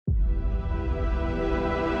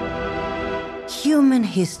Human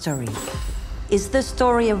history is the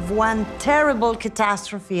story of one terrible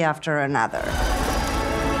catastrophe after another.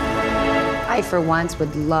 I, for once,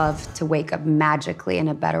 would love to wake up magically in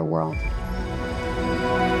a better world.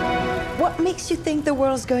 What makes you think the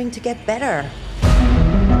world's going to get better?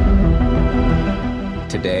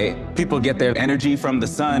 Today, people get their energy from the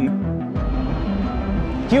sun.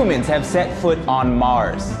 Humans have set foot on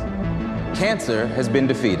Mars. Cancer has been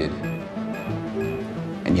defeated.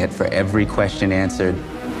 And yet, for every question answered,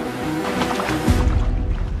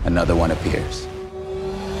 another one appears.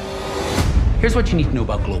 Here's what you need to know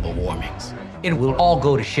about global warmings. It will all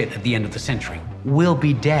go to shit at the end of the century. We'll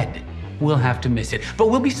be dead. We'll have to miss it. But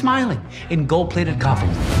we'll be smiling in gold-plated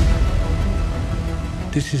coffins.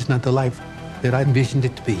 This is not the life that I envisioned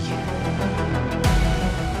it to be.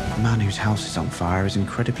 A man whose house is on fire is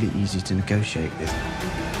incredibly easy to negotiate with.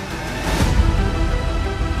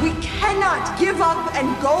 We cannot give up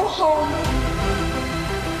and go home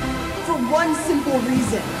for one simple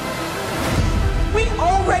reason. We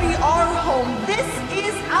already are home. This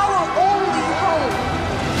is our only home.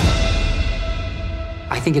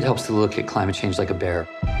 I think it helps to look at climate change like a bear.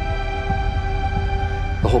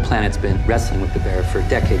 The whole planet's been wrestling with the bear for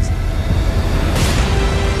decades.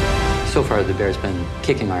 So far, the bear's been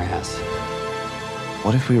kicking our ass.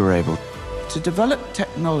 What if we were able to develop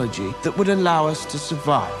technology that would allow us to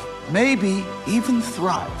survive, maybe even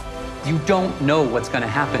thrive? You don't know what's going to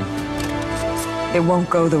happen. It won't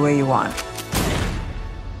go the way you want.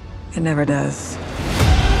 It never does.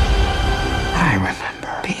 I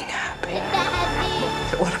remember being happy.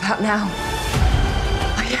 But what about now?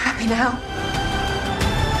 Are you happy now?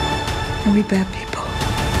 Are we bad people?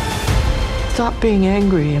 Stop being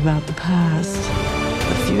angry about the past.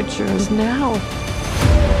 The future is now.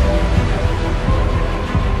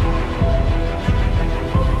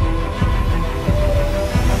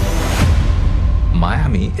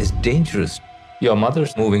 Miami is dangerous. Your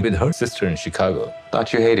mother's moving with her sister in Chicago.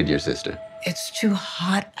 Thought you hated your sister. It's too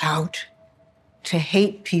hot out to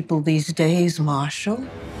hate people these days, Marshall.